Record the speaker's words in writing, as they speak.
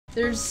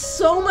There's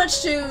so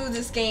much to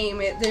this game.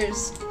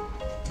 There's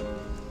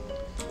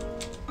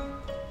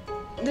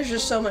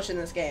just so much in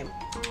this game.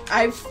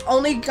 I've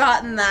only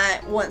gotten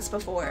that once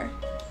before.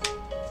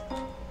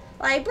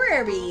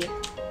 Library.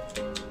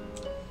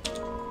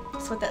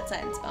 That's what that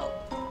sign spelled.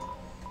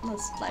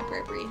 That's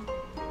library.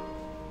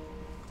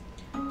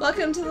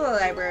 Welcome to the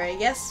library.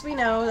 Yes, we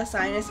know the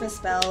sign is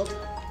misspelled.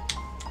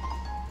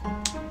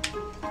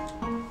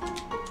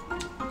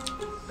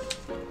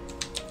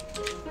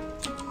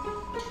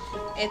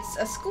 It's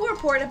a school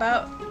report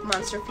about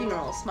monster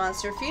funerals.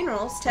 Monster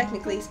funerals,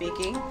 technically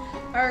speaking,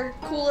 are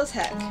cool as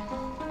heck.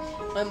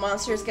 When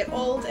monsters get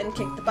old and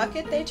kick the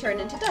bucket, they turn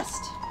into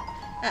dust.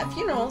 At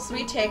funerals,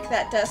 we take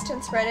that dust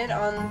and spread it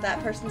on that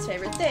person's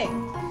favorite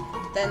thing.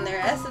 Then their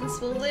essence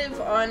will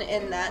live on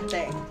in that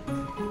thing.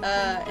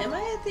 Am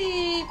I at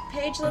the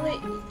page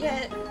limit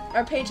yet?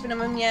 Or page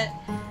minimum yet?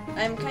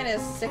 I'm kind of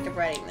sick of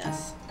writing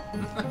this.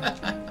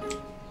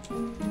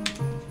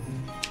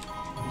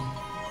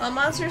 While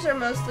monsters are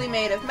mostly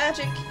made of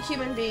magic,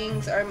 human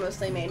beings are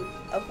mostly made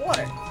of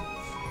water.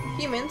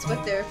 Humans,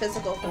 with their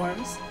physical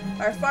forms,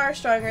 are far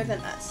stronger than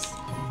us.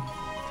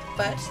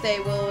 But they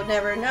will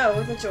never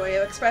know the joy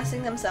of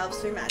expressing themselves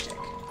through magic.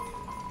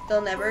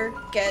 They'll never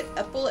get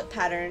a bullet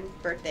pattern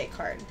birthday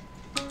card.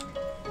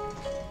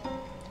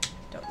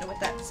 Don't know what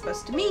that's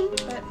supposed to mean,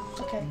 but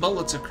okay.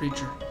 Bullet's a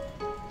creature.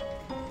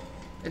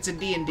 It's a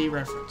D&D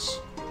reference.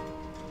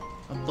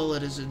 A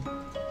bullet is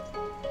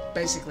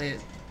basically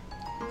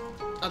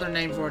other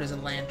name for it is a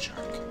land shark.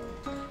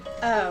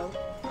 Oh,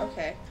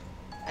 okay.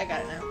 I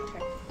got it now.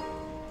 Okay.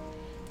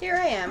 Here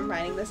I am,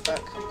 writing this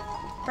book.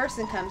 A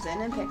person comes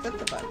in and picks up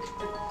the book.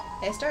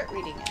 I start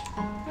reading it.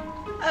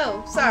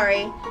 Oh,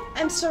 sorry.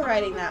 I'm still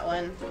writing that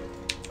one.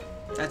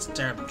 That's a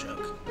terrible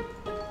joke.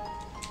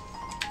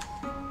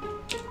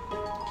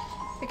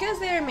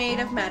 Because they are made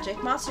of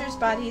magic, monsters'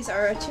 bodies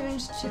are attuned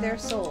to their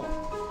soul.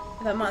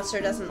 If a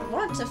monster doesn't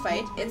want to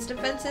fight, its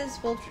defenses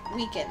will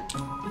weaken.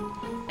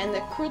 And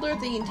the crueler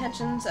the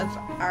intentions of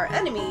our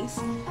enemies,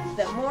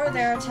 the more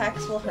their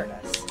attacks will hurt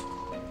us.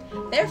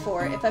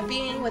 Therefore, if a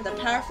being with a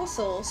powerful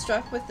soul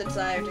struck with the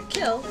desire to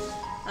kill,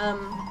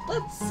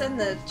 let's end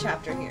the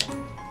chapter here.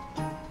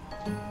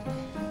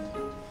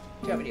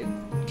 Do you want me to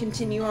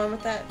continue on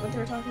with that, what they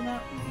were talking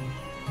about?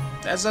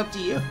 That's up to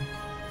you.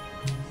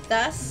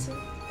 Thus,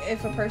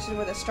 if a person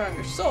with a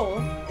stronger soul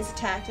is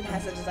attacked and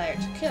has a desire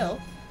to kill,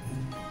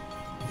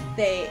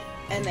 they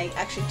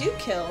actually do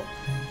kill,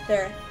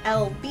 their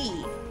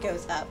LB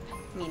goes up,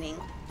 meaning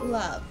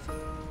love.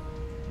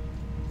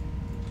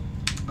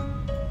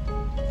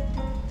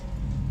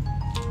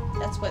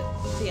 That's what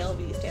the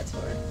LB stands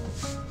for.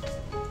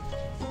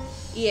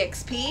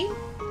 EXP,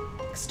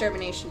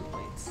 extermination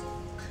points.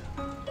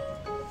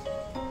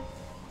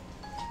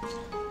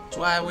 That's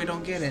why we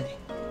don't get any.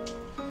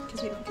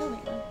 Because we don't kill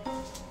anyone.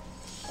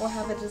 Or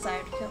have a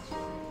desire to kill.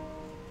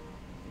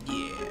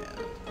 Yeah.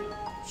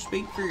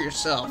 Speak for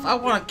yourself. I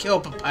want to kill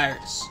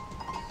Papyrus.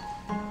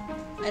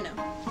 I know.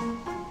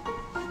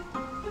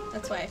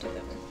 That's why I took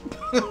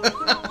over.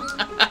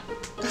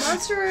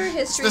 Monster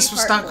History This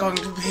was not going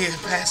to be a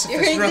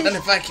pacifist run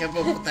if I kept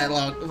up with that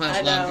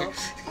much longer.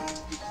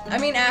 I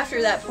mean,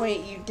 after that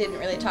point, you didn't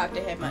really talk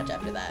to him much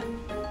after that.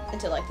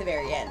 Until, like, the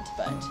very end,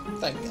 but...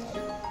 Thank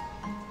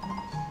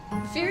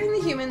God. Fearing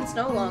the humans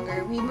no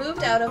longer, we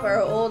moved out of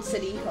our old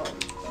city home.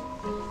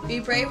 We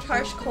braved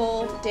harsh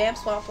cold, damp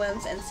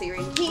swamplands, and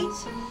searing heat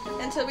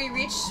until we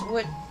reached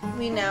what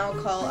we now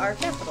call our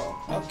capital.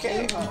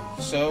 Okay,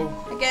 so...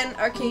 Again,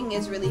 our king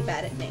is really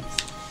bad at names.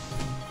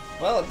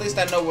 Well, at least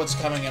I know what's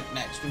coming up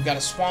next. We've got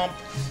a swamp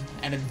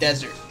and a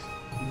desert.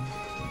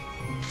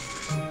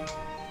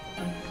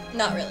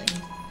 Not really.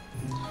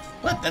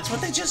 What? That's what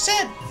they just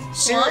said.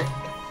 Swamp,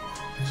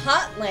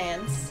 hot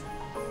lands.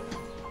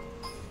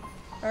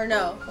 Or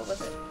no, what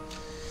was it?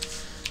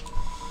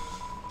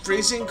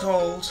 Freezing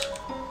cold.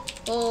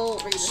 We'll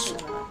read this in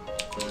a minute.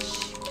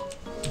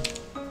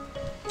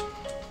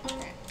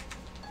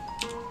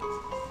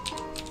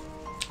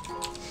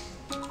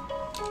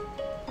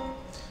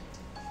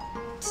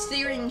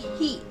 Searing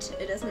heat.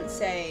 It doesn't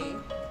say...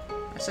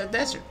 I said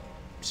desert.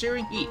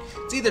 Searing heat.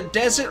 It's either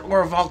desert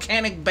or a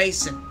volcanic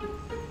basin.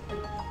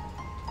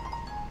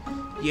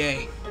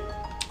 Yay.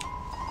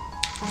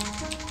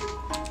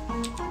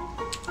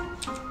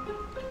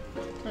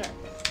 Alright.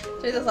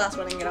 So this last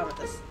one and get on with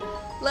this.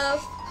 Love,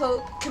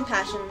 hope,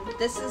 compassion.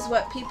 This is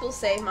what people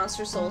say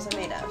monster souls are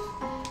made of.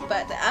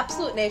 But the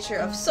absolute nature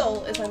of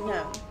soul is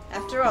unknown.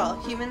 After all,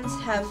 humans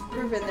have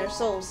proven their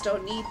souls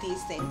don't need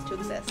these things to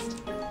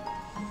exist.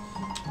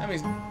 I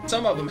mean,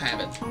 some of them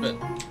haven't, but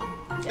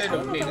they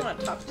don't need it. I want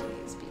to talk to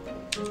these people.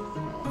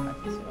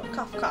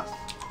 Cough, cough.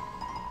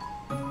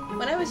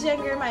 When I was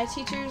younger, my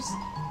teachers...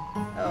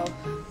 Oh,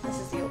 this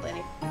is the old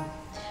lady.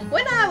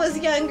 When I was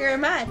younger,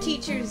 my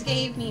teachers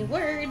gave me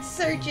word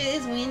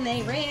searches when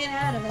they ran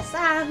out of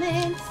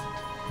assignments.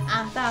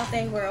 I thought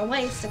they were a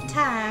waste of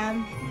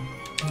time.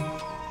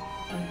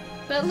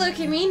 But look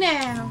at me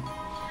now.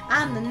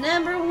 I'm the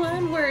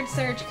 #1 word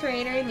search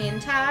creator in the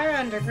entire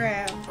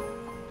underground.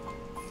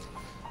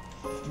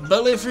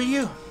 Bully for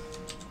you.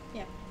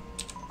 Yeah.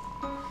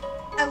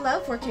 I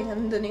love working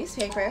on the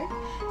newspaper.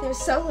 There's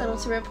so little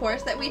to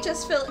report that we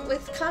just fill it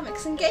with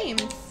comics and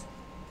games.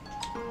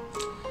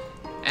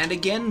 And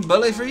again,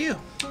 bully for you.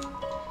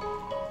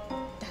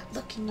 That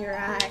look in your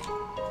eye.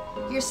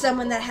 You're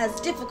someone that has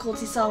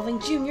difficulty solving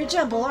Junior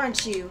Jumble,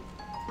 aren't you?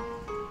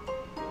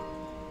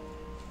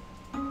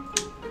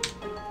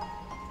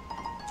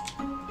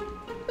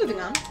 Moving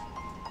on.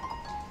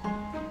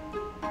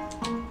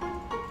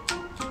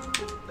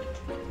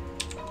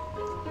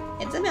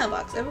 It's a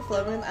mailbox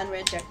overflowing with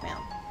unread junk mail.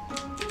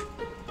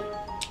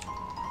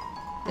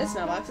 This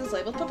mailbox is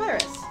labeled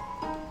Papyrus.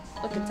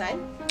 Look inside.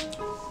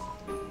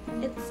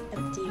 It's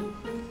empty.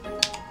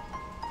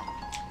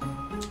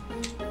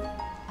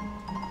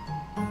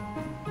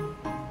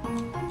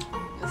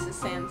 This is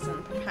Sans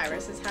and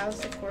Papyrus's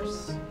house, of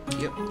course.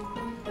 Yep.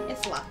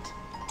 It's locked.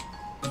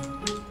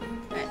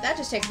 Alright, that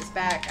just takes us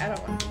back. I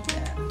don't want to do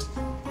that.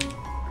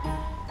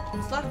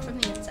 It's locked from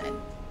the inside.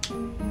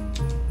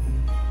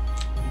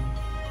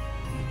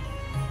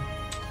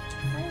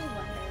 I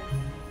wonder.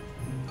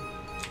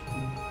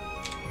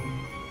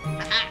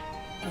 Ha-ha!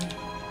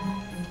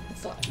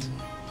 It's locked.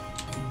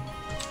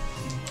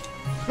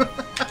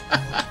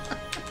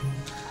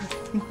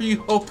 Were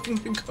you hoping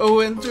to go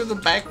in through the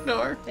back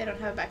door? They don't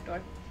have a back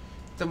door.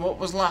 Then what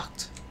was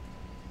locked?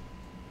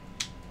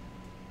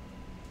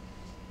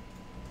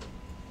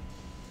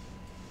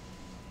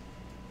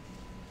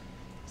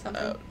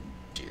 Something. Oh,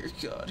 dear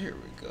God, here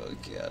we go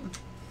again.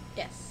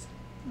 Yes.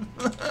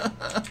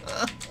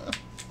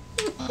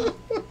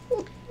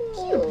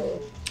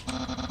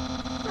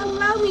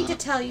 Allow me to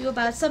tell you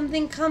about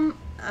something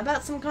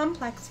about some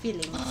complex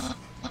feelings.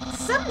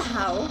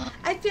 Somehow,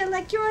 I feel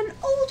like you're an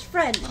old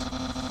friend,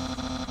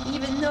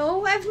 even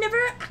though I've never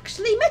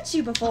actually met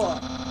you before.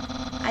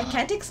 I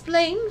can't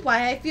explain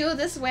why I feel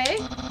this way.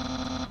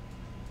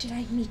 Did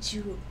I meet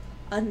you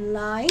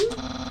online?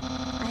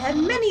 I have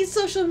many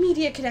social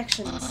media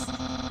connections.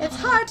 It's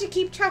hard to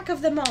keep track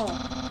of them all.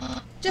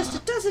 Just a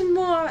dozen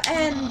more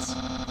and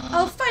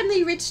I'll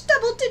finally reach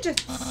double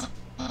digits.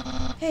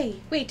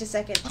 Hey, wait a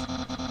second.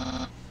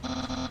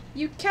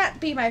 You can't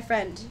be my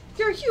friend.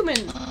 You're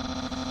human.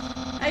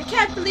 I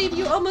can't believe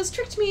you almost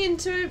tricked me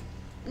into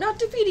not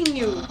defeating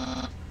you.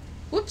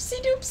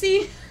 Whoopsie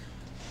doopsie.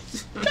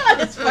 God,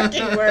 it's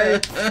fucking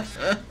words.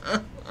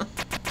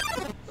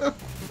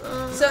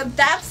 So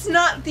that's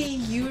not the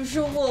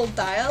usual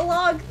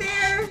dialogue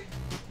there.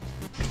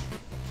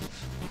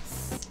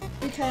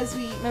 Because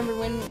we remember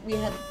when we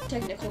had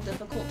technical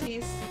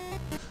difficulties.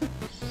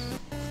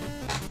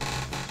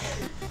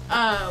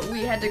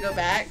 We had to go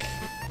back.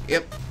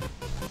 Yep.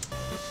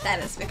 That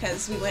is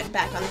because we went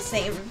back on the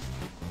same,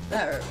 we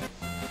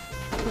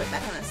went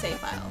back on a save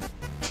file,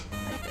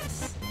 like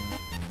this.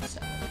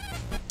 So,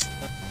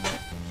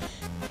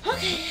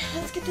 okay,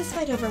 let's get this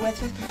fight over with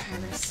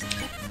Papyrus.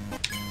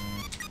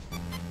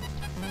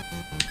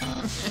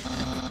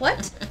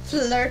 What?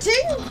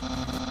 Flirting?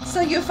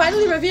 So you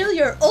finally reveal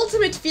your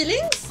ultimate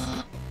feelings?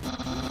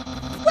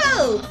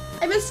 Well,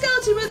 I'm a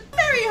skeleton with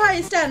very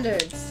high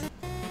standards.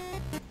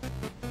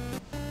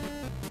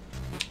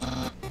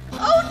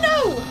 Oh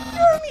no!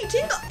 You're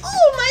meeting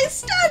all my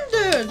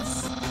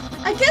standards!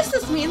 I guess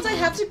this means I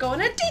have to go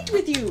on a date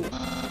with you.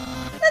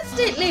 Let's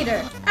date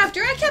later,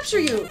 after I capture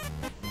you.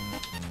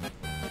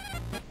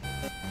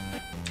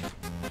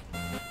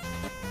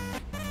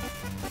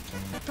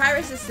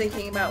 Papyrus is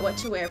thinking about what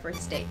to wear for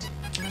his date.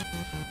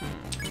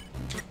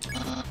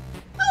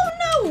 Oh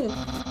no!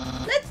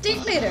 Let's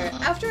date later,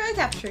 after I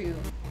capture you.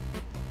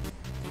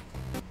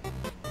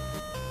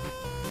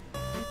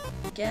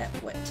 Get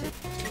what to do.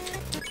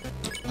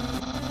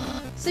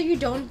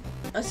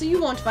 So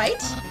you won't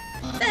fight?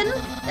 Then,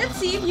 let's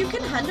see if you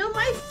can handle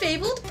my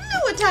fabled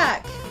blue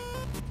attack!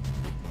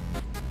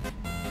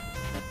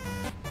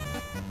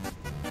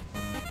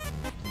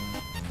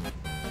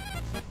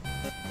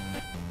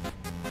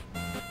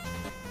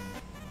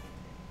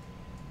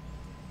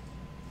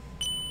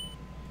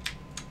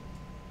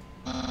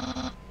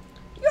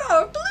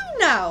 You're blue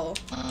now!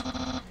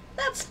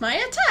 That's my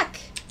attack!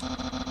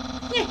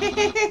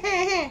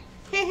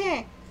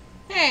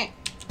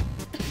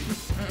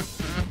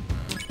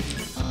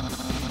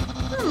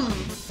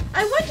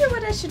 I wonder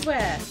what I should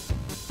wear.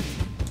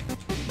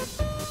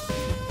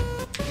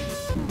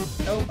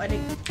 Oh, I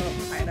didn't. Oh,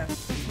 I know.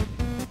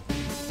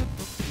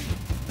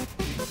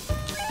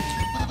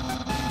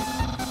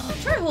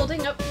 Try holding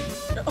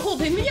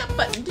the up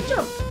button to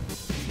jump.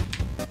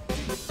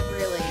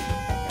 Really?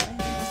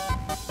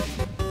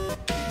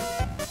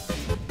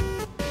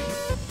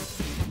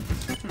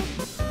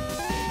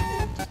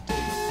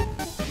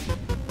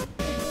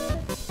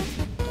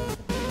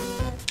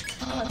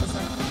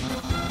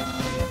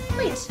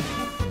 Wait,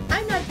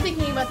 I'm not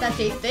thinking about that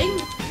date thing.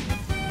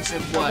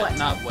 Said what?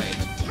 Not wait.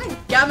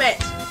 Dadgummit!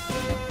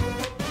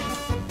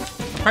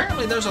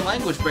 Apparently there's a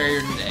language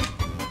barrier today.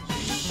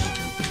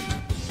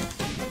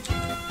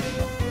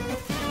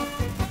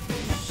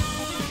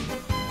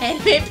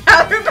 Handmade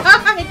powder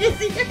behind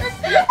his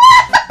ear.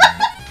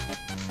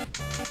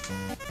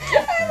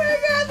 Oh my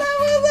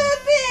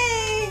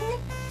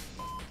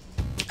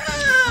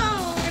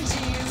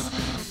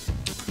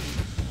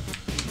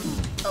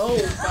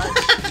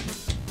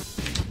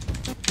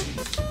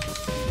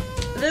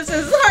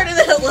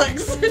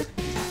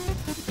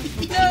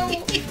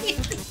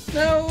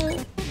No!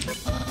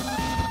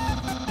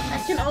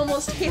 I can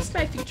almost taste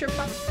my future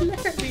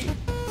popularity.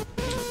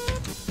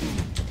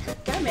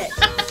 Damn it.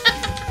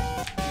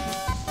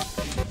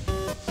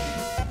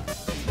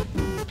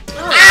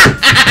 Oh.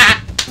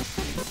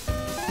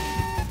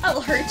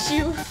 I'll hurt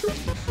you.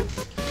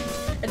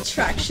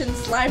 Attraction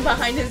slime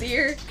behind his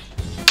ear.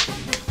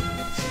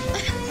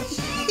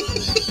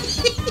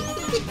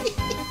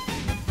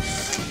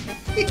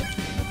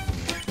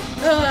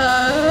 I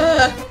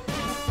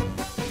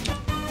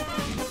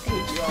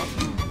hate you all.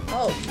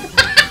 Oh.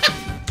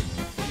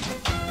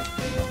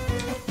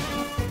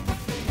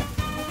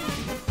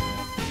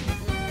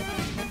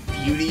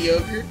 Beauty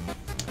yogurt?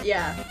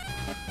 Yeah.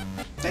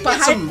 They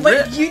got some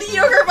beauty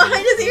yogurt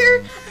behind his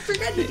ear? I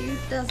forgot he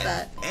does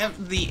that. And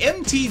the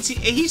MTT,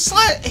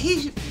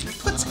 he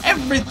puts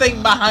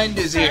everything behind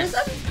his ear. There's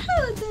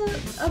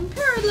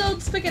unparalleled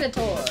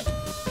spaghettitor.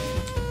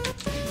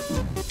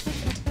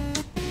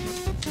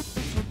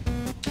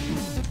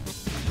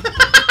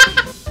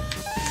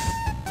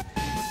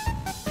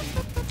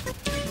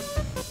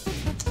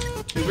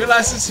 He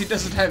realizes he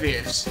doesn't have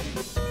ears.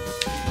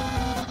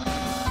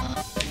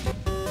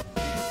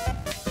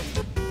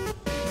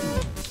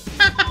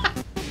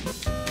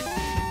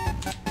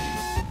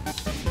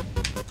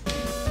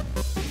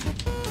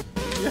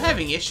 You're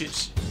having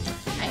issues.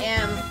 I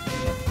am.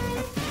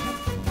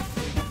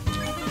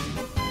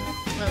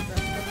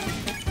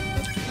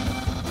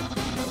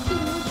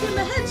 Trim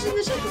the hedge in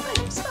the shape of my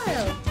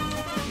style.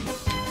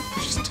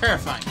 Which is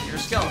terrifying. You're a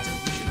skeleton.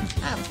 You shouldn't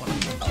have one.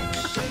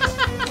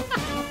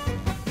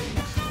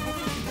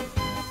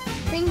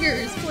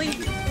 Fingers,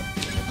 please.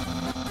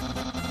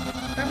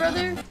 My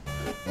brother,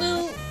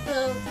 well,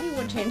 he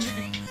won't change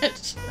very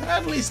much.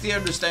 At least he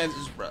understands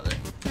his brother.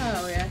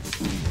 Oh, yes.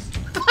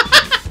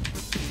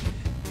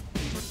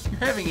 You're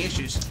having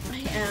issues. I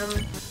am.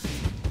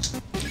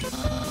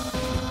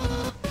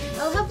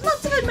 I'll have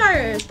lots of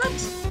admirers, but...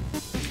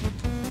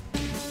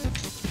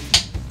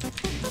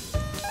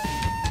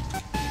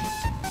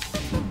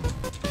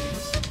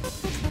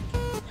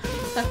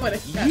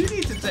 You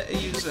need to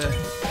use a...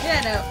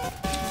 Yeah, no.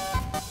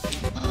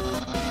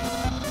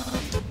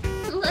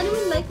 Will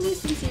anyone like me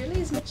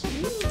sincerely as much as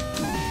you?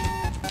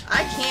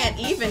 I can't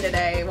even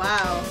today,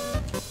 wow.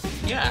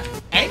 Yeah,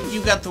 and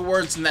you got the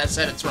words in that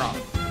sentence wrong.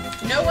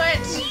 You know what?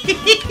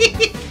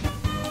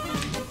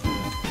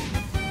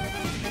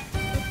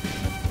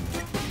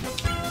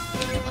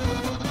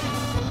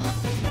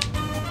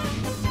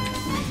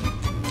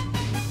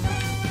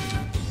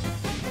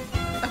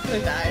 I could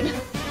have died.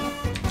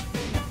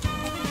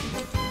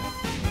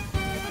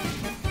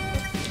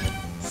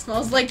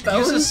 Smells like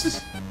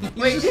bones.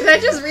 Wait, did I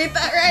just read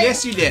that right?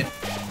 Yes, you did.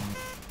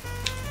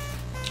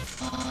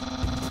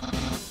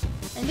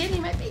 And then he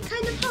might be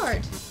kind of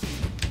hard.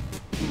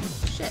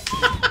 Shit.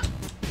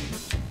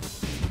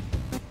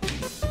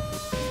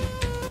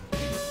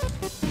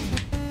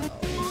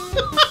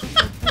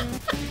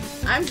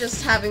 I'm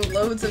just having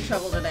loads of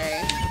trouble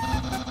today.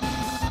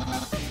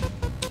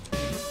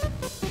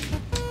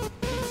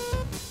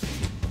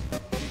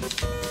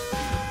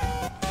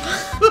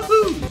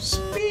 Woohoo!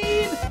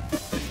 Speed!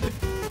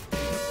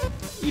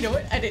 You know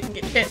what? I didn't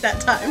get hit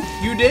that time.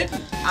 You did?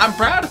 I'm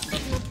proud of you.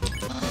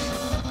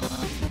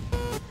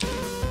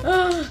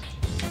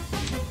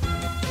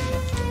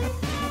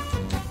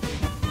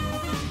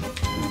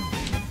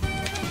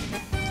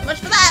 So much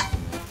for that!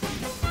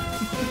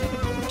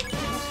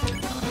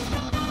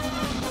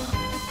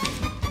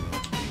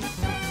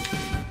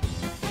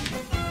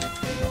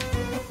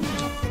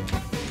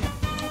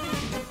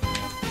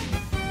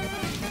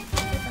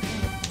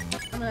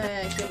 I'm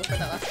gonna go for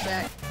that last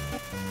attack.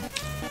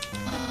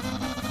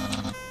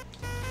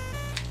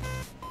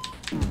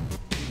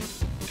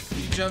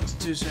 You jumped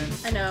too soon.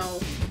 I know.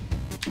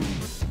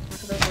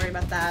 Because I was worried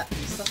about that.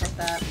 Stuff like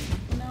that.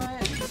 You know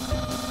what?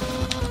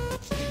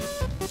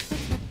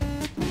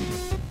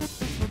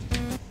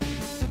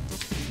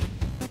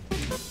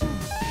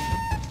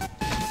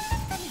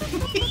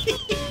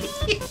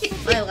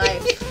 My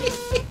life.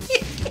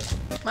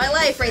 My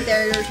life right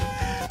there.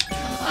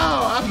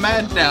 Oh, I'm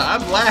mad now.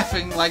 I'm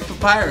laughing like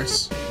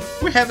Papyrus.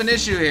 We have an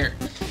issue here.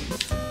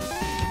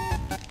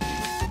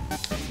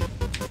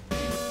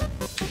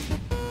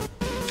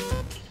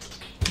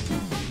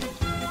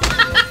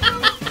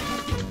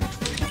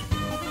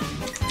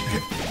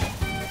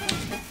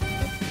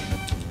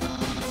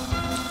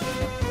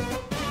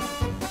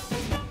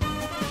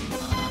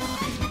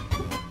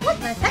 What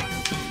the heck?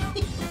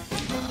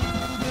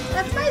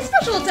 That's my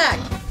special attack!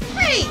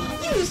 Hey,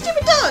 you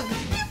stupid dog!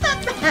 Give that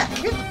back!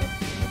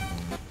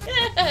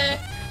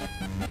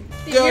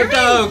 Go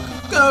dog!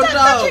 Go Stop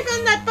dog! touching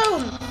on that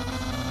bone!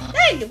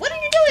 Hey, what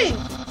are you doing?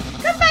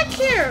 Come back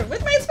here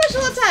with my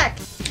special attack!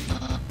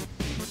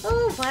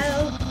 Oh,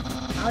 well,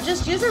 I'll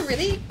just use a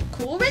really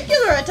cool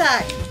regular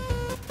attack!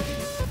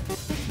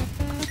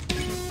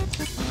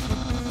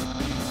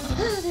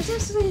 There's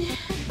absolutely...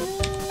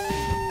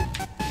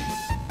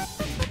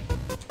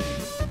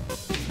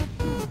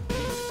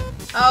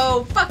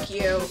 Oh, fuck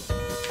you.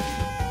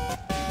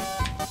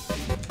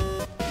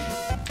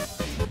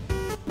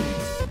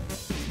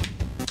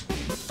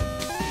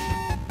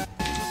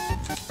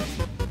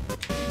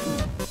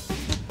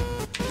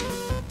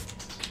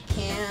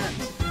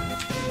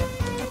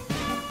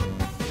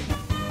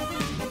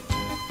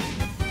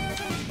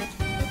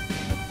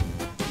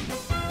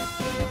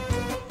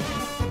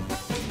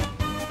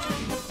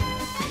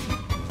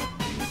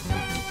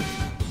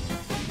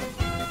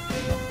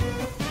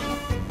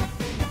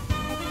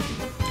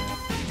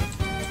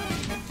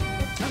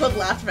 would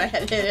laugh if I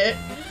had hit it.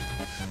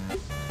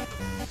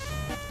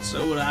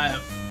 So would I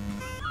have.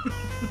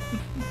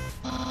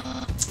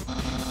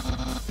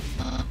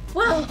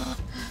 Well,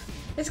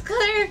 it's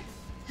clear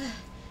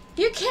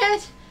you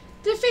can't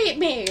defeat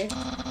me.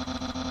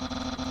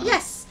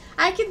 Yes,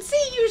 I can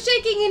see you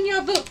shaking in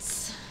your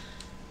boots.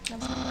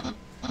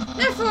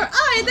 Therefore,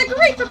 I, the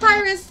Great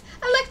Papyrus,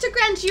 elect to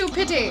grant you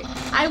pity.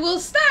 I will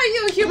spare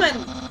you, human.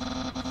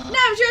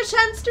 Now's your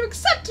chance to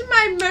accept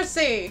my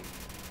mercy.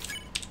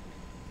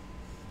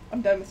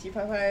 I'm done with you,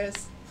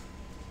 Papyrus.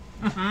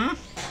 Mm-hmm. I'm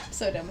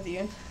so done with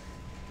you.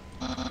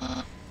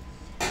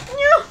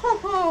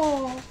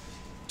 No!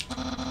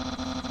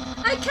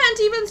 I can't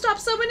even stop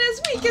someone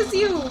as weak as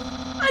you!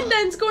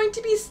 Undine's going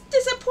to be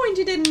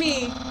disappointed in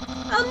me!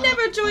 I'll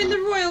never join the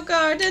Royal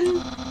Guard, and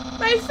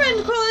my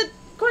friend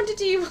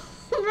quantity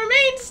will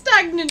remain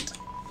stagnant!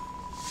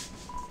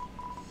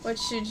 What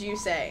should you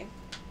say?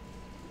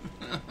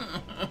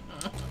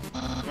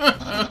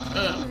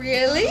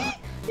 Really?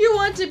 You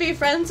want to be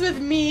friends with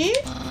me?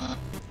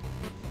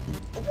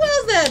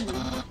 Well then,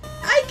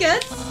 I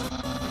guess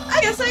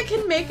I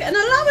can make an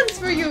allowance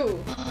for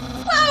you!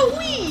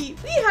 Wowee!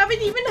 We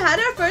haven't even had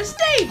our first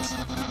date!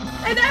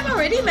 And I've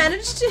already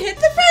managed to hit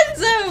the friend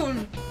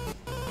zone!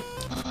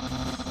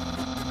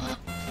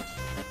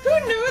 Who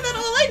knew that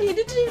all I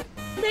needed to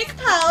make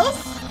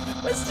pals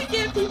was to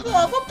give people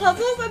awful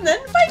puzzles and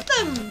then fight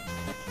them?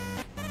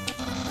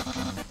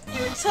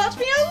 You taught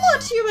me a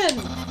lot, human!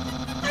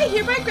 I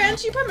hereby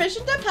grant you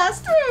permission to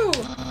pass through!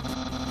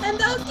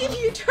 And I'll give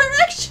you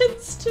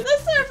directions to the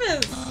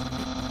surface!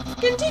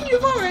 Continue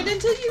forward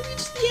until you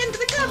reach the end of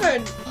the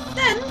cavern.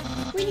 Then,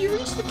 when you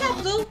reach the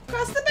capital,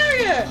 cross the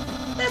barrier.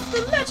 That's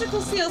the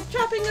magical seals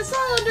trapping us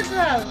all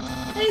underground.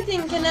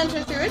 Anything can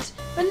enter through it,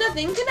 but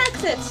nothing can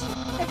exit.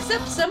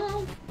 Except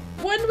someone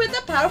with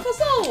a powerful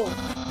soul.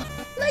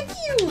 Like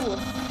you.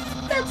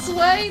 That's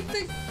why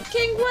the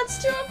king wants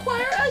to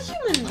acquire a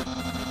human.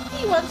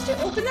 He wants to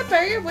open the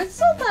barrier with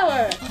soul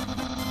power.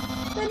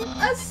 Then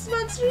us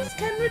monsters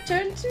can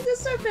return to the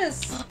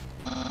surface.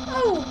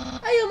 Oh,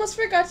 I almost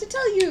forgot to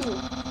tell you.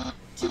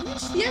 To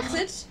reach the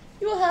exit,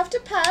 you will have to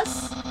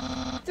pass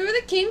through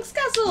the king's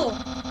castle.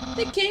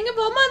 The king of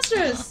all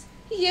monsters.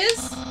 He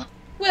is,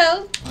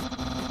 well,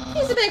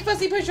 he's a big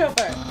fussy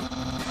pushover.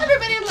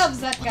 Everybody loves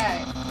that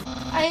guy.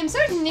 I am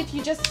certain if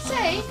you just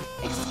say,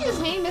 "Excuse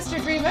me,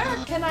 Mr.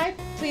 Dreamer, can I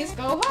please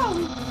go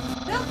home?"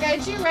 He'll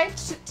guide you right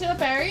to the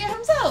barrier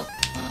himself.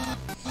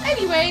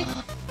 Anyway,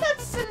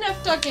 that's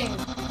enough talking.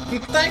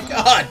 Thank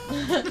God!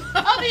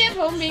 I'll be at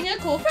home being a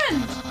cool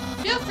friend.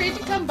 Feel free to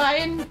come by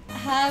and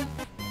have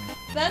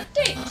that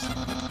date.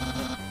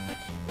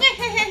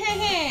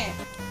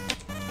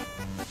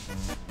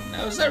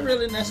 Now, is that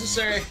really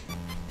necessary?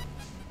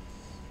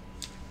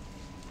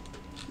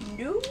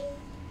 No.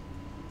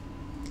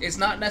 It's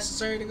not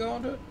necessary to go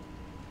onto it?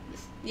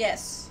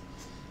 Yes.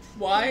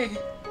 Why?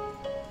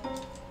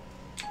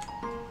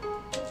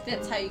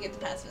 That's how you get the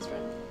pacifist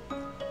run.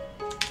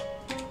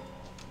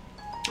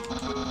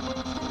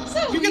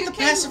 So You get the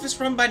pacifist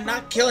run by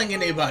not killing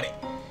anybody,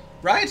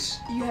 right?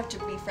 You have to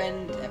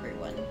befriend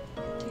everyone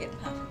to get the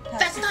pacifist.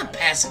 That's not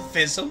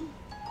pacifism.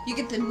 You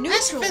get the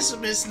neutral.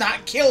 Pacifism is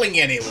not killing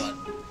anyone.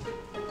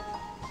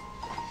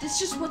 That's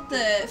just what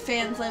the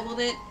fans labeled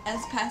it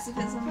as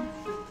pacifism.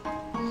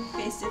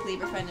 Basically,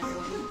 befriend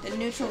everyone. The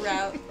neutral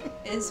route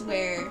is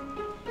where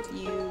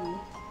you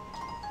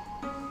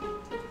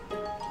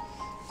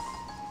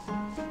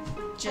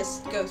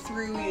just go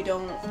through, you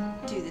don't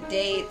do the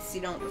dates,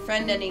 you don't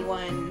befriend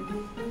anyone.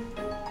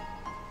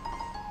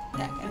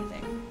 That kind of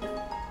thing.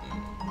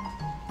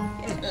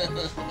 Yeah.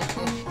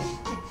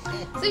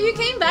 So you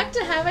came back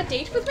to have a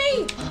date with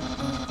me?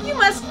 You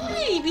must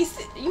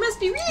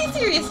be really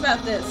serious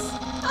about this.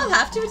 I'll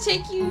have to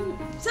take you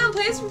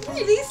someplace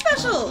really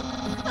special.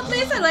 A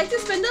place I like to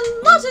spend a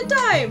lot of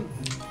time.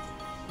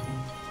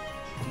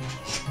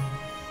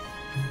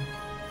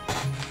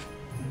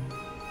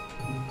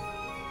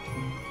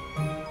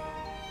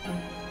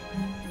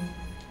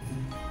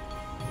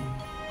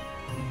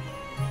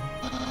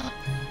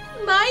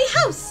 My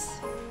house.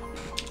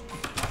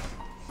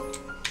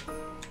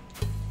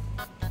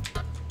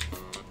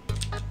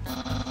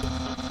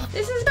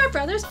 This is my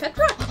brother's pet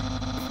rock.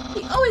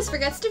 He always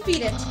forgets to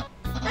feed it.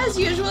 As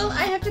usual,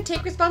 I have to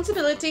take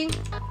responsibility.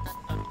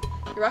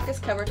 The rock is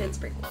covered in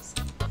sprinkles.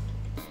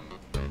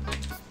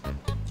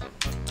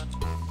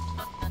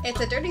 It's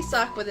a dirty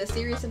sock with a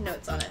series of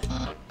notes on it.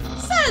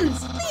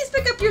 Sons, please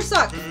pick up your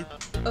sock.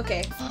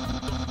 Okay.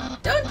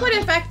 Don't put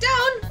it back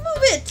down.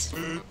 Move it.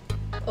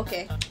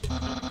 Okay.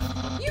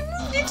 You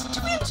moved it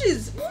 2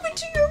 inches. Move it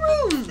to your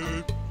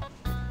room.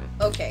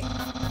 Okay.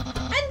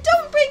 And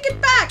don't break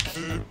it back.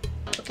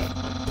 Okay.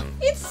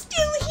 It's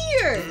still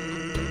here.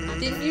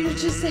 Didn't you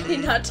just say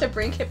not to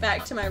bring it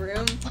back to my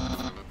room?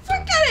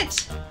 Forget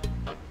it.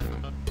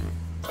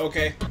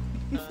 Okay.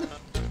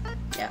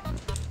 Yeah.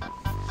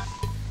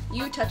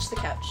 You touch the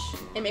couch.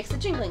 It makes a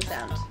jingling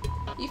sound.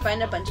 You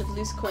find a bunch of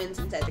loose coins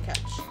inside the couch.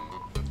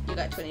 You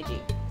got 20G.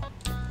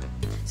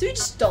 So you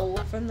just stole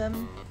from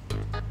them?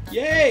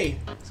 Yay!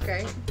 It's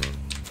great.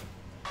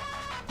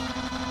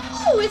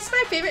 Oh, it's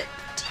my favorite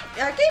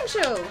game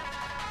show.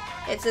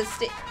 It says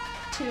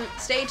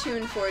stay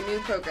tuned for a new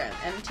program,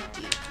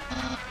 MTT.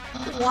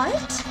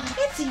 What?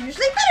 It's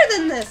usually better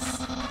than this.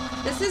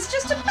 This is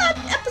just a bad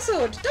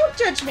episode. Don't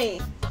judge me.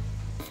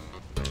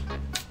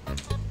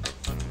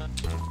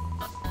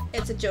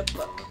 It's a joke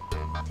book.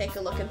 Take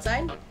a look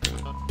inside.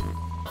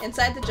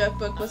 Inside the joke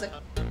book was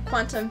a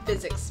quantum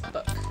physics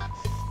book.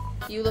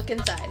 You look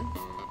inside.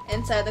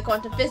 Inside the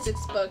quantum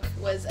physics book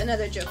was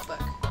another joke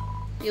book.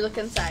 You look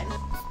inside.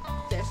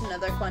 There's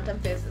another quantum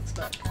physics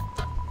book.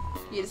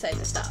 You decide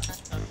to stop.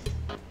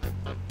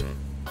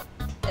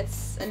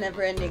 It's a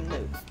never-ending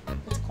loop.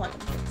 It's quantum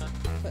physics.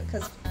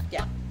 Because,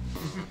 yeah.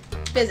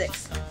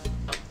 Physics.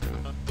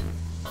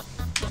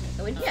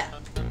 Go in here.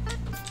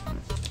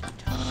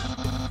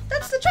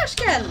 That's the trash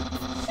can!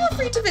 Feel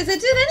free to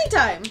visit it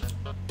anytime!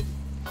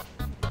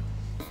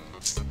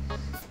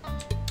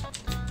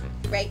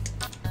 Right.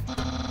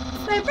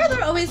 My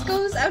brother always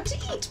goes out to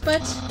eat,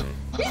 but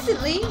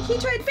recently he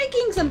tried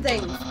baking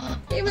something.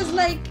 It was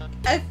like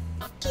a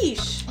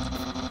quiche,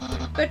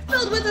 but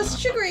filled with a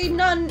sugary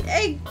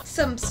non-egg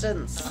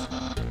substance.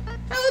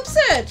 How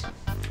absurd!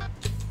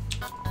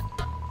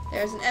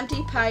 There's an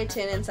empty pie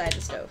tin inside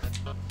the stove.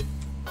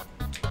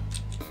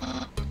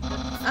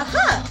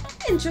 Aha!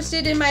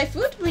 Interested in my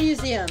food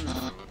museum?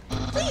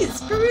 Please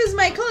peruse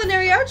my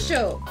culinary art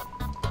show.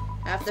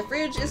 Half the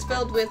fridge is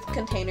filled with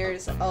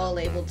containers all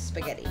labeled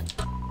spaghetti.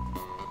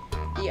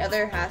 The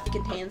other half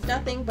contains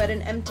nothing but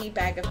an empty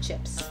bag of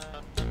chips.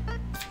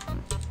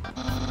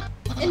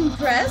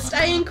 Impressed,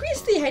 I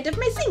increased the height of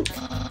my sink.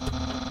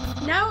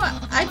 Now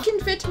I can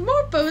fit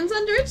more bones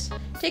under it.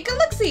 Take a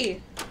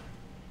look-see.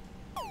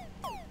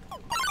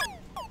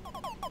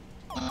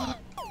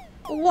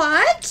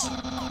 What?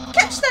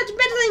 Catch that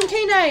meddling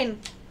canine!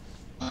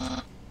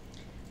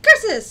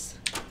 Curses!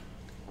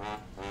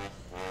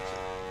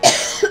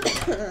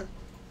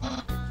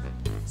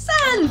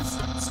 Sans!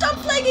 Stop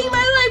plaguing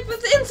my life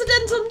with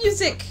incidental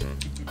music!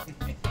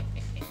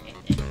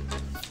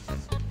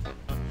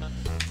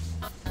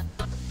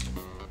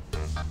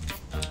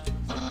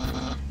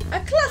 A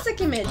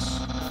classic image.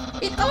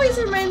 It always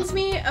reminds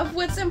me of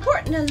what's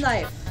important in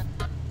life.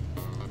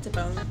 It's a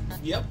bone.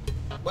 Yep.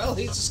 Well,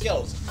 he's a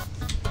skeleton.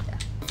 Yeah.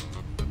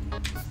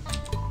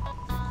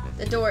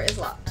 The door is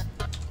locked.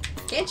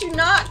 Can't you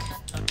knock?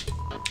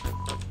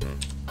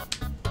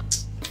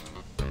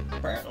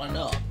 Apparently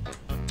not.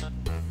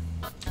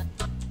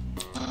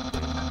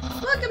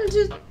 Welcome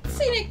to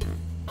Scenic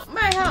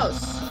My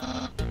House.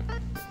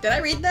 Did I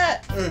read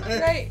that?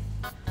 Right.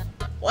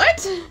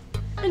 What?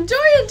 Enjoy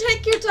and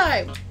take your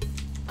time.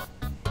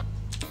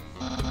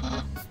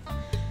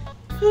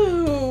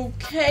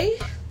 Okay.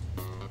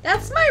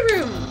 That's my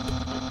room.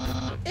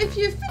 If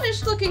you've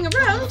finished looking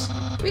around,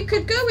 we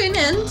could go in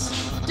and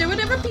do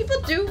whatever people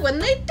do when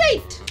they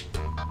date.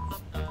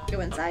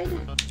 Go inside?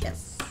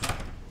 Yes.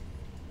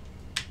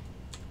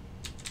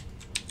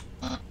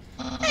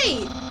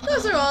 Hey,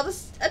 those are all the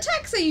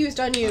attacks I used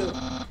on you.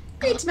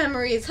 Great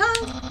memories,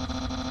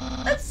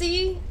 huh? Let's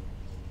see.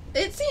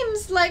 It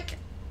seems like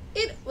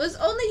it was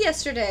only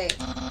yesterday,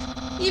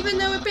 even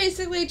though it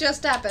basically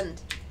just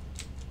happened.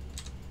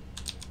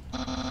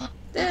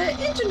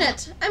 The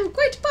internet, I'm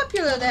quite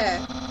popular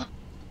there.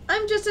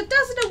 I'm just a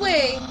dozen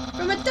away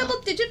from a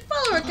double-digit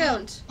follower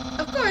count.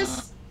 Of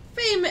course,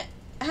 fame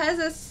has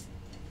a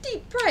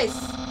steep price.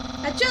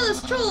 A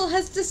jealous troll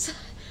has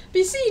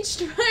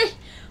besieged my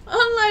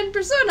online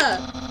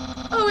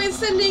persona, always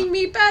sending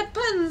me bad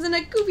puns in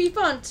a goofy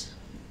font.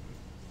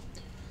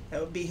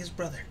 That would be his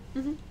brother.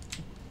 Mm-hmm.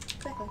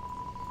 Exactly.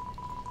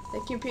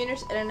 The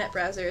computer's internet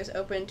browser is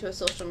open to a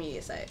social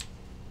media site.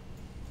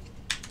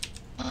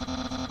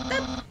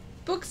 That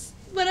book's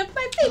one of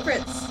my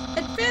favorites.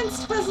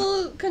 Advanced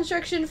puzzle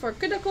construction for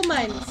critical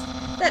minds.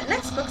 That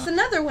next book's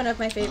another one of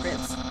my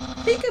favorites.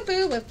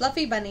 Peekaboo with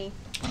Fluffy Bunny.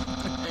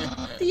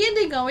 The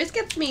ending always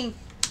gets me.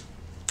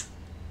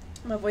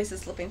 My voice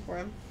is slipping for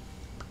him.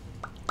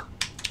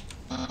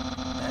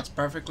 That's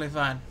perfectly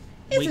fine.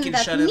 Isn't We can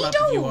that shut him up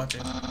if you neato? want to.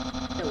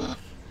 No.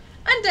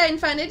 Undyne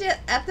found it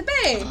at the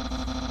bay.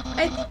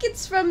 I think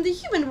it's from the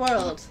human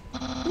world.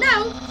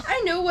 Now,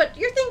 I know what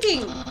you're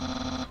thinking.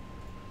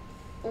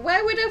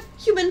 Why would a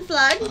human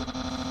flag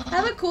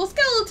have a cool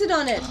skeleton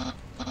on it?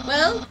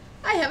 Well,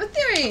 I have a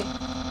theory.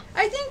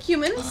 I think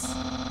humans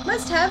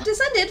must have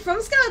descended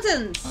from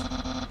skeletons.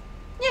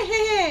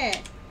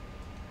 Yeah.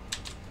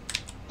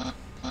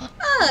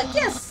 Ah,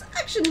 yes,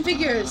 action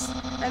figures.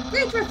 A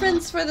great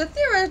reference for the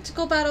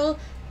theoretical battle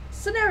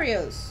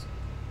scenarios.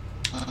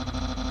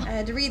 I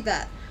had to read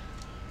that.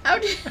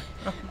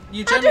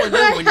 You generally do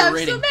when you're I have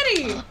reading. so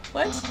many?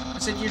 What? I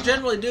said you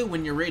generally do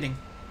when you're reading.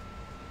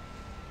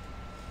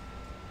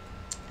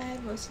 I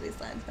have most of these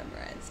lines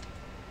memorized.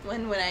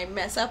 When I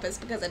mess up, it's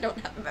because I don't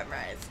have them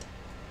memorized.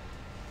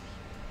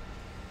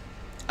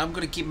 I'm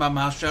gonna keep my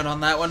mouth shut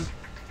on that one.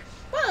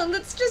 Well,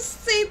 let's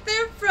just say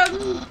they're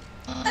from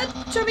a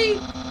chubby,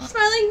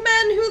 smiling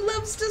man who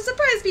loves to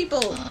surprise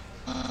people.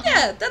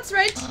 Yeah, that's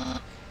right.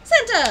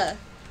 Santa!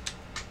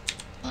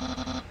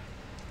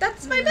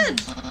 that's my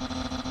bed.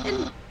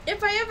 And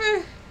if I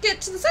ever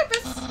get to the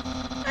surface,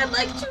 I'd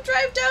like to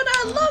drive down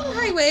a long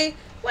highway,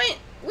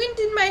 wind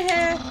in my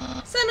hair,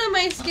 sun on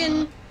my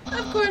skin.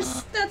 Of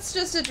course, that's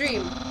just a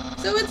dream.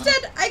 So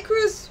instead, I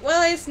cruise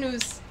while I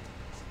snooze.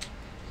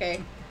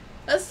 Okay,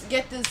 let's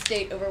get this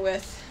date over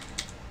with.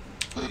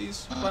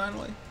 Please,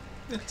 finally.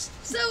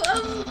 So,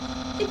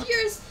 if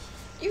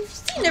you've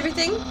seen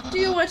everything, do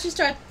you want to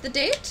start the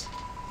date?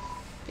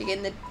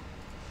 Begin the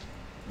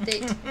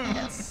date.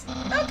 Yes.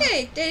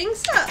 Okay, dating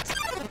stopped.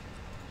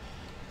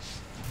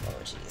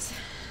 Oh, jeez.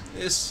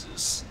 This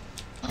is...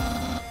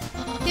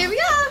 Here we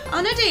are,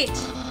 on a date.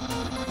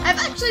 I've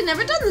actually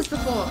never done this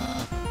before.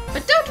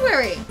 But don't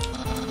worry.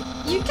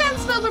 You can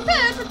spell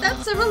prepared without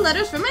several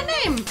letters from my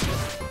name.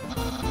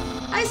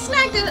 I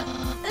snagged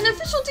an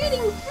official dating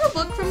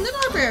rulebook from the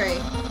library.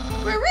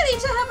 We're ready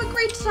to have a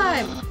great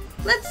time.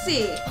 Let's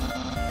see.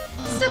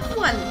 Step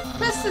 1.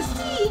 Press the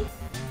C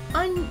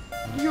on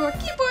your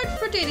keyboard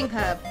for dating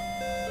hub.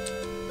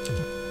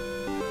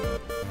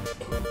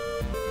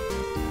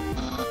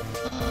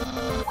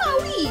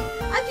 Wowee!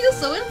 I feel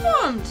so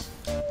informed.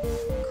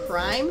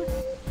 Crime?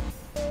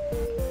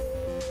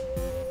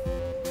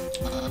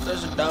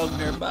 There's a dog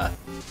nearby.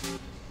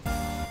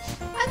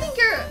 I think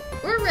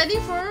we're ready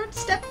for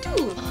step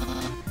 2.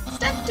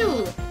 Step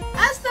 2.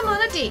 Ask them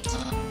on a date.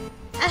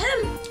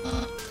 Ahem.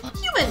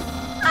 Human,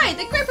 I,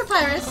 the Great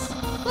Papyrus,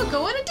 will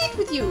go on a date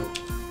with you.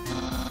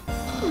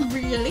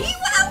 Really?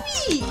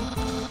 Wowee!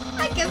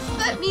 I guess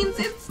that means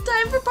it's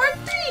time for part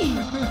 3.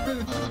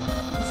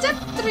 Step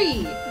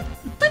 3.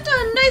 Put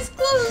on nice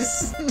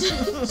clothes to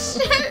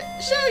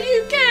show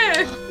you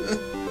care.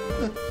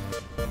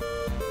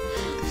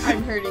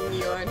 I'm hurting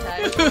you, aren't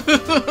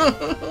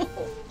I?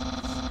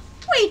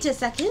 Wait a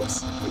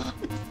second.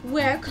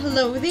 Wear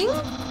clothing?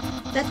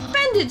 That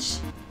bandage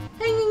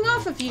hanging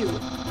off of you.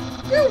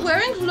 You're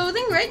wearing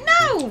clothing right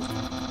now.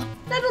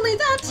 Not only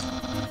that,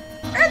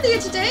 earlier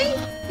today,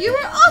 you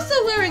were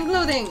also wearing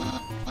clothing.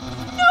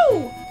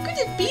 No! Could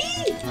it be?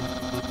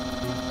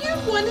 You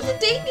wanted to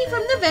date me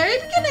from the very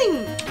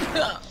beginning.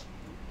 No!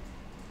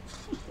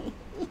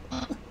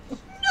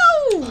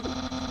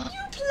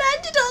 You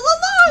planned it all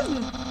along.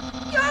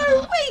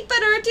 You're way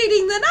better at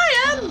dating than I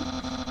am.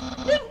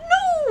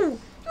 No!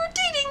 Your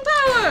dating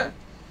power.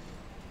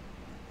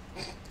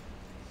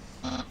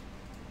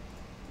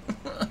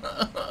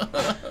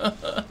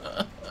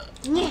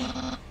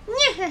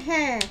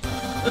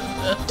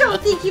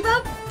 Don't think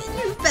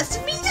you've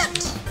bested me yet.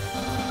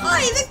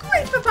 I, the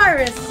Great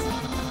Papyrus.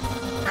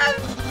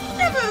 I've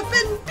never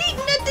been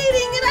beaten at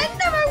dating and I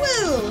never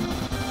will.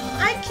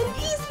 I can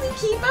easily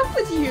keep up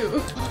with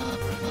you.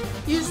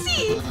 You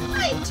see,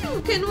 I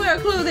too can wear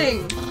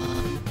clothing.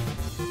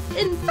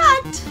 In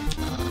fact,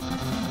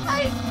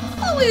 I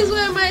always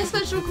wear my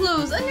special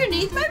clothes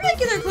underneath my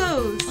regular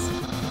clothes.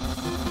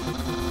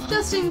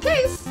 Just in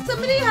case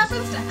somebody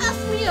happens to ask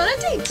me on a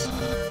date.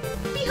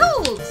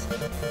 Behold!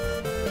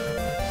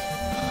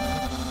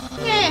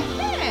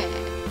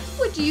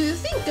 What do you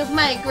think of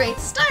my great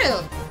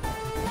style?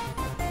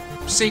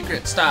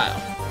 Secret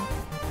style.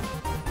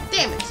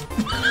 Damn it.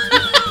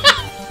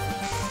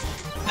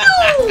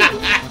 No!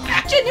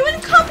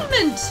 Genuine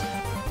compliment!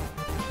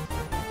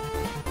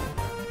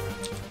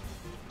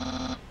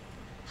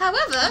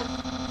 However,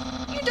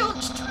 you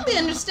don't truly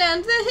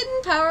understand the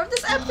hidden power of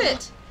this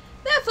outfit.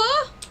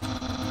 Therefore,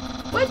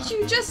 what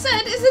you just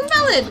said is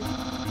invalid.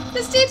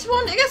 The date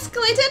won't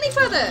escalate any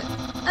further,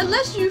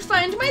 unless you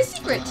find my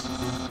secret.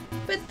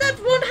 But that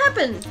won't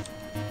happen.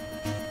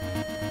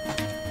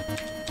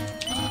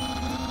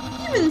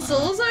 Human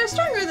souls are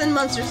stronger than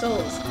monster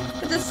souls,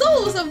 but the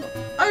souls of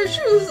our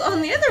shoes,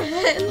 on the other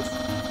hand,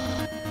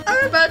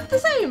 are about the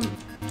same.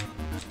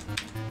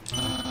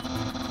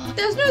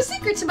 There's no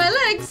secret to my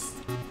legs.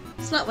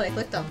 It's not what I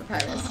clicked on,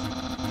 Papyrus.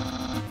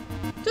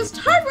 Just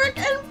hard work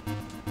and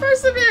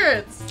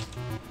perseverance.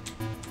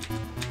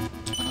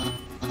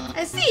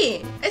 I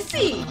see.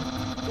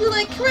 You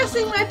like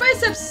caressing my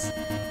biceps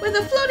with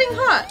a floating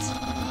heart.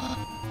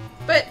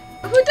 But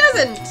who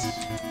doesn't?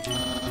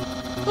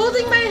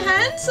 Holding my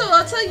hand so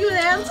I'll tell you the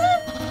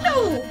answer?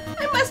 No,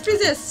 I must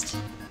resist.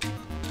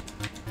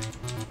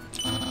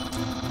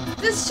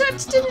 This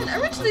shirt didn't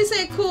originally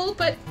say cool,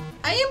 but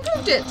I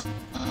improved it.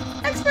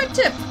 Expert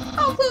tip,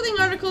 all clothing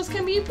articles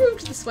can be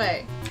improved this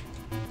way.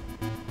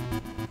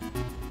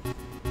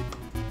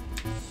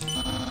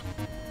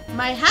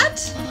 My hat?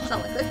 That's not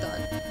what I clicked on.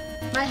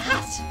 My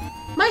hat!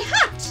 My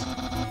hat!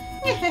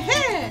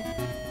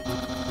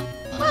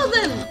 Well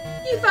then,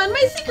 you found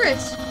my secret.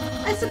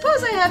 I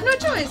suppose I have no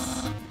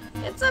choice.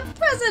 It's a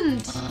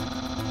present.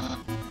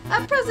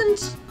 A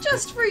present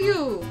just for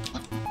you.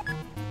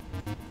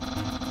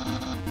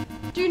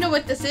 Do you know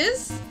what this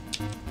is?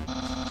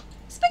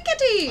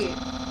 Spaghetti!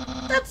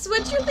 That's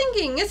what you're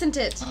thinking, isn't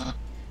it?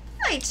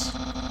 Right.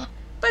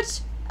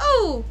 But,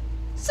 oh,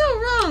 so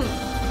wrong.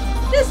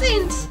 This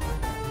ain't...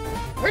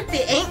 Where'd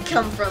the ain't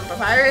come from,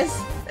 Papyrus?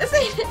 This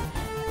ain't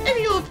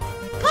any old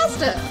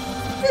pasta.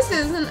 This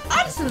is an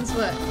artisan's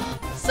work.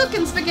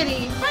 Silken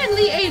spaghetti,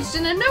 finely aged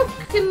in an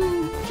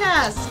oaken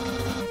cask.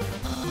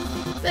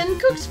 Then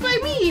cooked by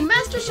me,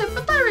 Master Chef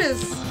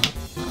Papyrus.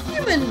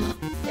 Human,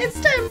 it's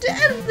time to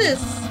end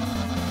this.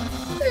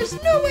 There's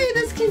no way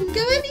this can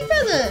go any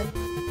further.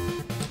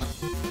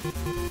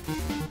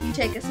 You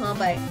take a small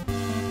bite.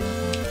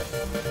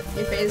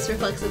 Your face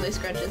reflexively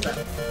scrunches up.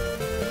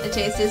 The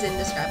taste is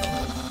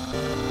indescribable.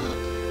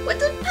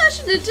 What a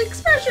passionate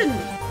expression!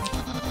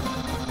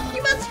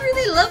 You must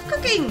really love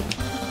cooking!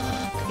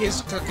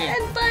 He's cooking.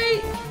 And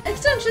by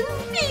extension,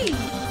 me!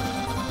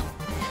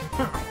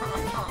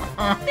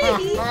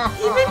 Maybe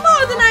even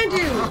more than I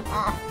do!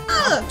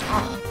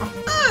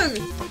 No!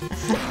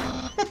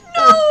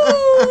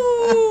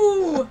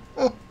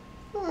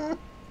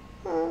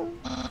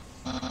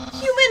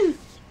 Human,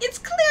 it's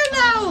clear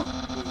now!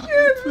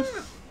 You're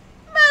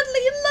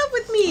madly in love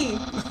with me!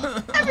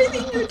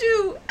 Everything you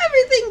do,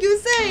 everything you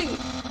say,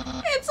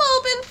 it's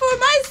all been for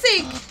my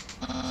sake!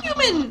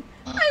 Human,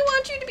 I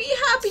want you to be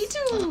happy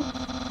too!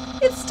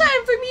 It's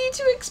time for me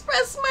to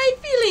express my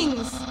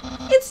feelings!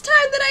 It's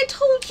time that I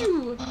told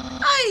you!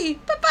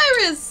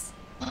 Papyrus!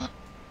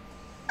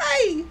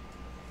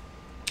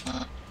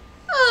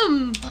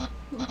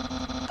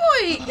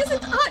 Boy, is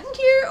it hot in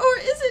here or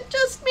is it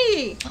just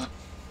me?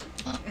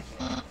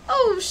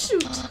 Oh,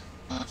 shoot.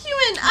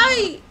 Human,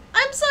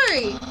 I'm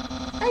sorry.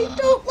 I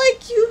don't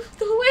like you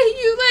the way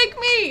you like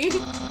me.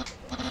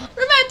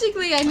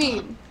 Romantically, I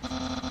mean.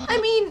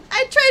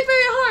 I tried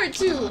very hard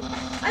to.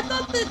 I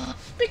thought that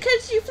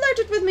because you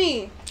flirted with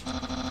me,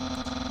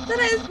 that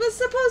I was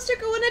supposed to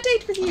go on a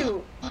date with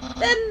you.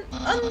 Then,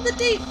 on the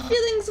date,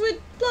 feelings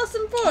would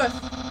blossom forth.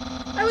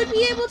 I would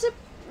be able to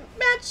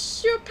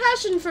match your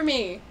passion for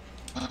me.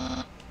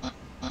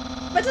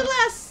 But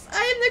alas,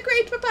 I am the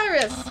great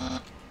Papyrus.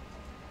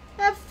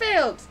 Have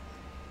failed.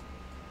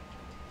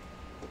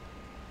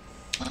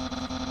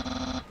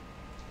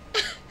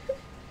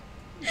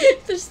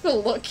 Just the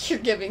look you're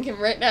giving him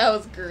right now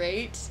is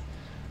great.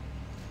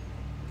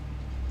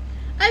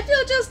 I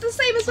feel just the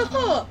same as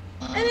before,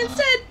 and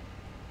instead,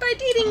 by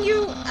dating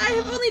you, I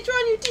have only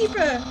drawn you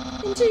deeper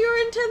into your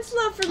intense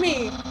love for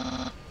me.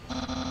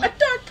 A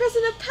dark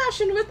prison of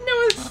passion with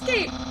no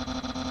escape.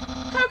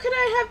 How could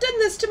I have done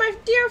this to my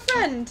dear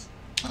friend?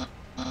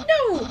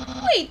 No,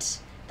 wait,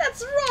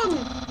 that's wrong.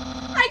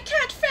 I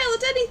can't fail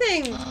at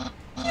anything.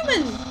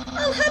 Human,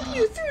 I'll help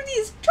you through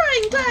these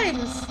trying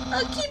times.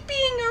 I'll keep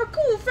being your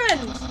cool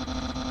friend.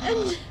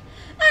 And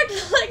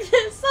act like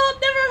this all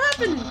never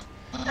happened.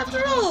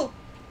 After all,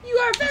 you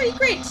are very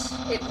great.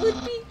 It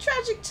would be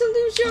tragic to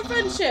lose your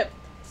friendship.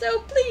 So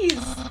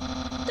please,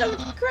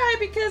 don't cry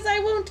because I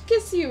won't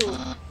kiss you.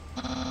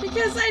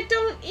 Because I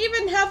don't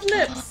even have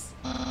lips.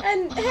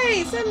 And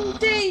hey,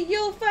 someday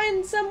you'll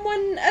find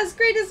someone as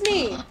great as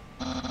me.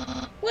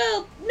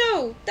 Well,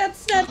 no,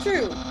 that's not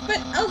true.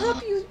 But I'll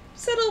help you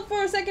settle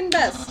for second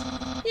best.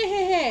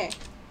 Yeah.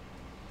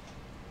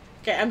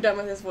 Okay, I'm done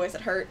with his voice.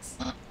 It hurts.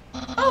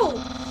 Oh,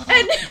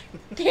 and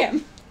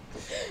damn.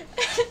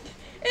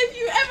 If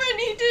you ever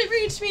need to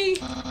reach me,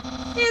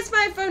 here's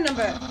my phone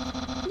number.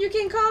 You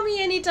can call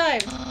me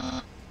anytime.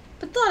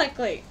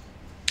 Platonically.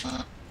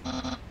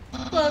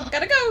 Well,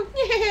 gotta go.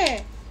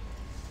 Yeah.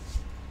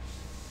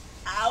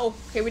 Ow.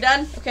 Okay, we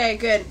done? Okay,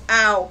 good.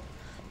 Ow.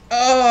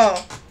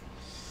 Oh.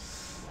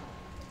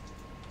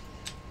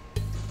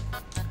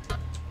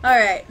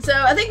 Alright, so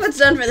I think that's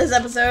done for this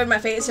episode. My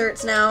face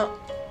hurts now.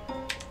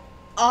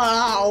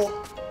 Ow.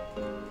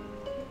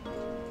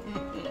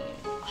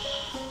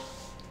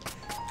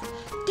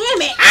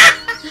 Damn it!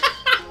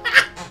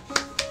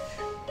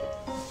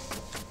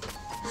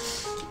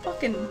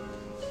 Fucking...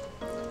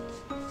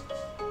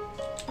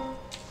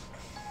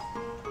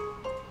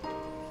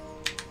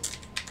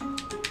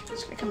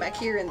 Just gonna come back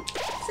here and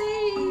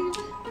save.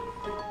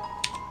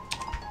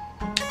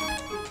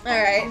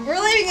 Alright, we're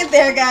leaving it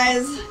there,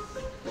 guys.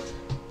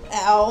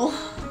 Ow.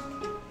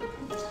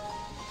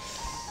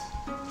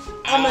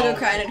 I'm gonna go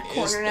cry in a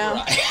corner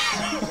now.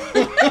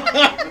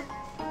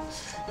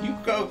 You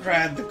go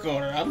cry in the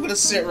corner. I'm gonna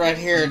sit right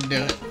here and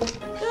do it.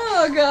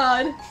 Oh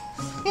god.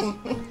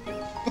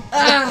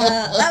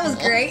 That was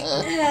great.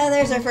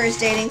 There's our first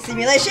dating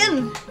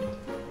simulation.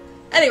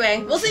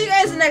 Anyway, we'll see you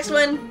guys in the next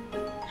one.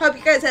 Hope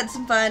you guys had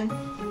some fun.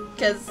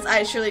 Because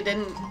I surely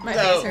didn't. My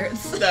face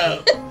hurts.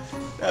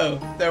 No,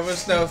 there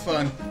was no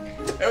fun.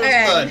 There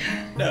was fun.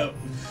 No.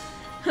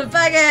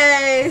 Bye,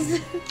 guys.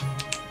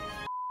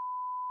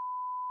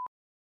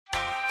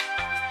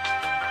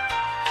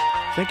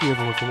 Thank you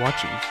everyone for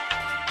watching.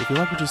 If you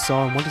like what you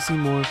saw and want to see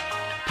more,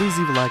 please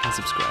leave a like and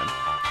subscribe.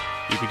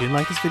 If you didn't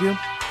like this video,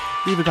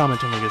 leave a comment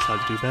telling us how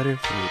to do better and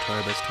we will try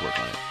our best to work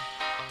on it.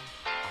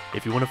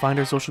 If you want to find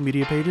our social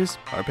media pages,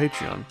 our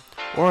Patreon,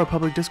 or our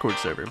public Discord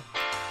server,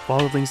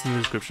 follow the links in the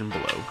description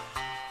below.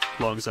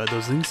 Alongside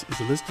those links is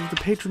a list of the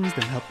patrons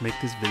that help make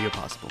this video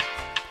possible.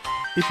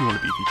 If you want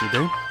to be featured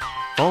there,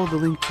 follow the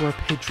link to our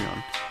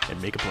Patreon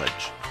and make a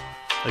pledge.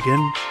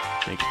 Again,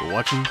 thank you for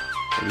watching,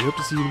 and we hope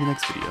to see you in the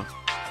next video.